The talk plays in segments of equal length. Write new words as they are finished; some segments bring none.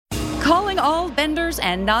Calling all benders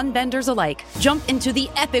and non-benders alike. Jump into the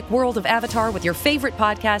epic world of Avatar with your favorite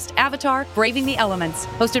podcast, Avatar: Braving the Elements.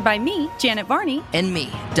 Hosted by me, Janet Varney. And me,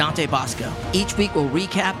 Dante Bosco. Each week we'll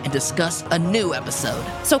recap and discuss a new episode.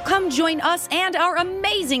 So come join us and our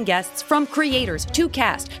amazing guests, from creators to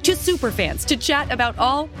cast to superfans, to chat about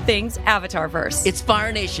all things Avatarverse. It's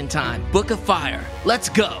Fire Nation time. Book of Fire. Let's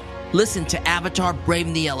go. Listen to Avatar: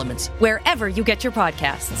 Braving the Elements wherever you get your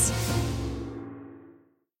podcasts.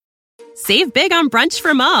 Save big on brunch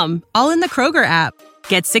for mom, all in the Kroger app.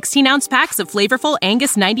 Get 16-ounce packs of flavorful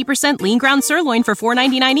Angus 90% lean ground sirloin for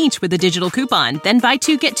 $4.99 each with a digital coupon. Then buy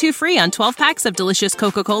 2, get 2 free on 12 packs of delicious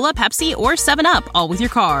Coca-Cola, Pepsi, or 7-Up, all with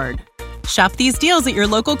your card. Shop these deals at your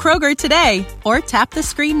local Kroger today, or tap the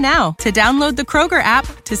screen now to download the Kroger app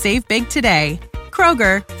to save big today.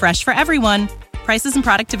 Kroger, fresh for everyone. Prices and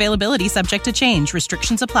product availability subject to change.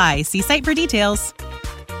 Restrictions apply. See site for details.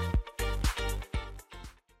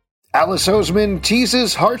 Alice Oseman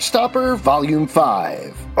teases Heartstopper Volume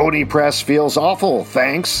 5. Oni Press feels awful,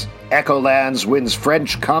 thanks. Echolands wins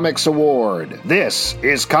French Comics Award. This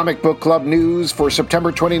is Comic Book Club News for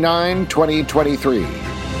September 29, 2023.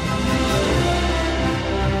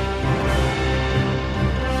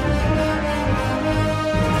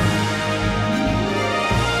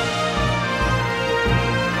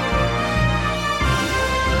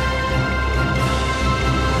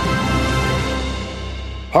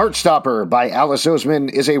 Heartstopper by Alice Oseman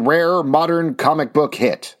is a rare modern comic book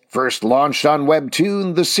hit. First launched on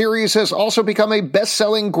Webtoon, the series has also become a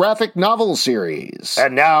best-selling graphic novel series.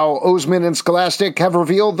 And now, Oseman and Scholastic have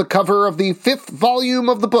revealed the cover of the 5th volume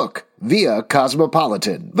of the book via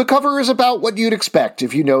Cosmopolitan. The cover is about what you'd expect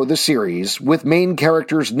if you know the series, with main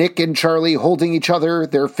characters Nick and Charlie holding each other,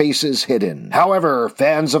 their faces hidden. However,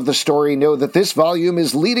 fans of the story know that this volume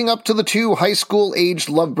is leading up to the 2 high school-aged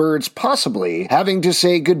lovebirds possibly having to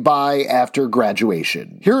say goodbye after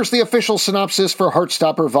graduation. Here's the official synopsis for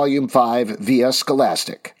Heartstopper Volume 5 via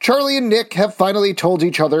Scholastic. Charlie and Nick have finally told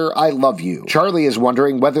each other, "I love you." Charlie is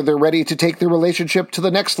wondering whether they're ready to take their relationship to the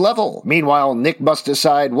next level. Meanwhile, Nick must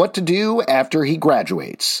decide what to do after he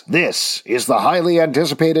graduates. This is the highly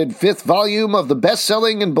anticipated 5th volume of the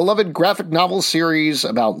best-selling and beloved graphic novel series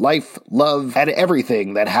about life, love, and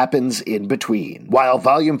everything that happens in between. While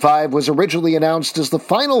Volume 5 was originally announced as the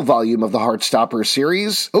final volume of the Heartstopper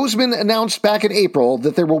series, Oseman announced back in April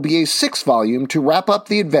that there will be a 6th volume to wrap up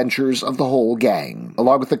the adventures of the whole gang.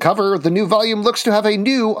 Along with the cover, the new volume looks to have a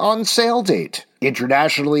new on-sale date.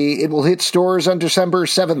 Internationally, it will hit stores on December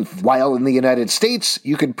 7th, while in the United States,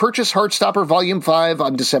 you can purchase Heartstopper Volume 5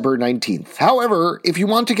 on December 19th. However, if you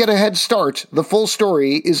want to get a head start, the full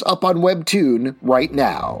story is up on Webtoon right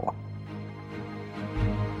now.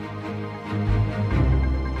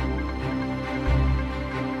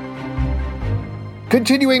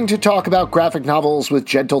 Continuing to talk about graphic novels with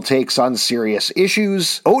gentle takes on serious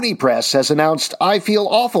issues, Oni Press has announced I Feel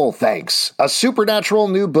Awful, Thanks, a supernatural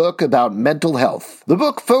new book about mental health. The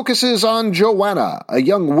book focuses on Joanna, a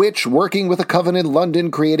young witch working with a coven in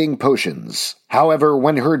London creating potions. However,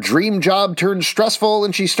 when her dream job turns stressful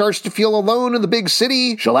and she starts to feel alone in the big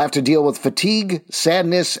city, she'll have to deal with fatigue,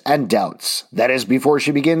 sadness, and doubts. That is before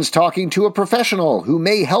she begins talking to a professional who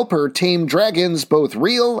may help her tame dragons, both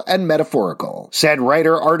real and metaphorical. Said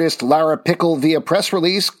writer-artist Lara Pickle via press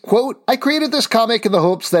release, quote, "I created this comic in the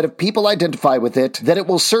hopes that if people identify with it, that it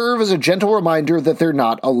will serve as a gentle reminder that they're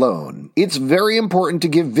not alone. It's very important to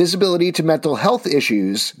give visibility to mental health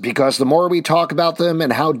issues, because the more we talk about them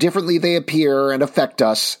and how differently they appear and affect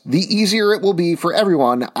us, the easier it will be for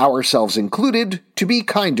everyone, ourselves included, to be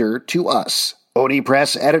kinder to us." Oni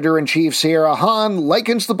Press editor-in-chief Sierra Hahn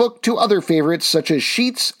likens the book to other favorites such as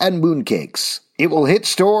Sheets and Mooncakes. It will hit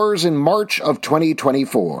stores in March of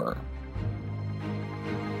 2024.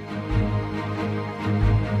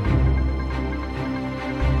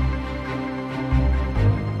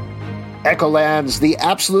 Echolands, the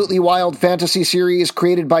absolutely wild fantasy series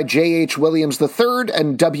created by J.H. Williams III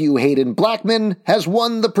and W. Hayden Blackman, has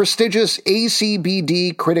won the prestigious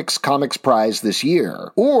ACBD Critics Comics Prize this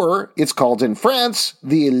year. Or, it's called in France,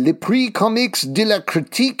 the Le Prix Comics de la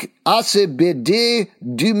Critique ACBD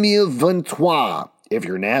 2023, if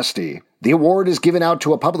you're nasty. The award is given out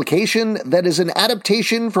to a publication that is an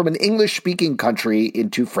adaptation from an English-speaking country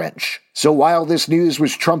into French. So while this news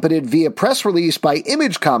was trumpeted via press release by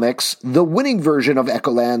Image Comics, the winning version of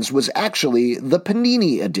Echolands was actually the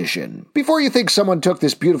Panini edition. Before you think someone took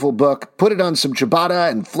this beautiful book, put it on some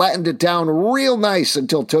ciabatta, and flattened it down real nice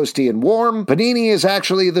until toasty and warm, Panini is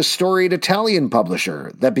actually the storied Italian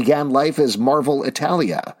publisher that began life as Marvel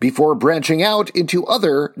Italia, before branching out into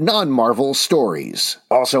other non-Marvel stories.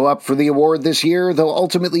 Also up for the award this year, though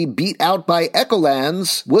ultimately beat out by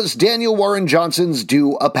Echolands, was Daniel Warren Johnson's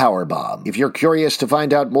Do a Powerbomb. If you're curious to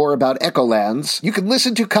find out more about Echolands, you can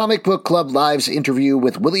listen to Comic Book Club Live's interview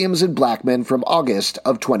with Williams and Blackman from August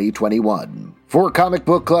of 2021. For Comic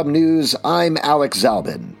Book Club News, I'm Alex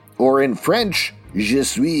Zalbin. Or in French, Je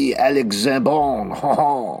suis Alex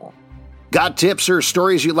Zambon. Got tips or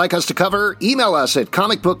stories you'd like us to cover? Email us at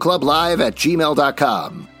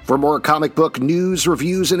comicbookclublive@gmail.com. For more comic book news,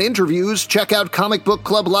 reviews, and interviews, check out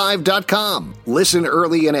comicbookclublive.com. Listen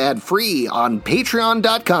early and ad-free on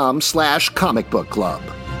patreon.com/comicbookclub.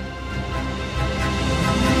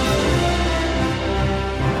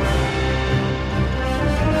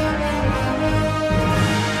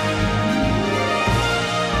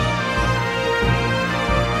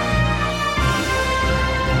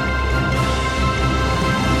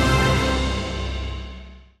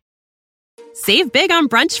 Save big on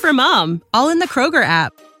brunch for mom, all in the Kroger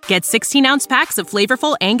app. Get 16-ounce packs of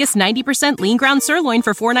flavorful Angus 90% lean ground sirloin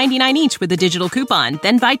for $4.99 each with a digital coupon.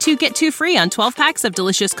 Then buy 2, get 2 free on 12 packs of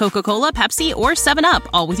delicious Coca-Cola, Pepsi, or 7-Up,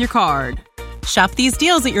 all with your card. Shop these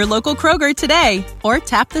deals at your local Kroger today, or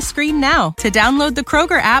tap the screen now to download the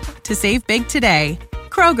Kroger app to save big today.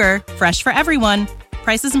 Kroger, fresh for everyone.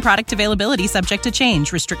 Prices and product availability subject to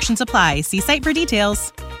change. Restrictions apply. See site for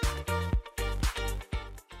details.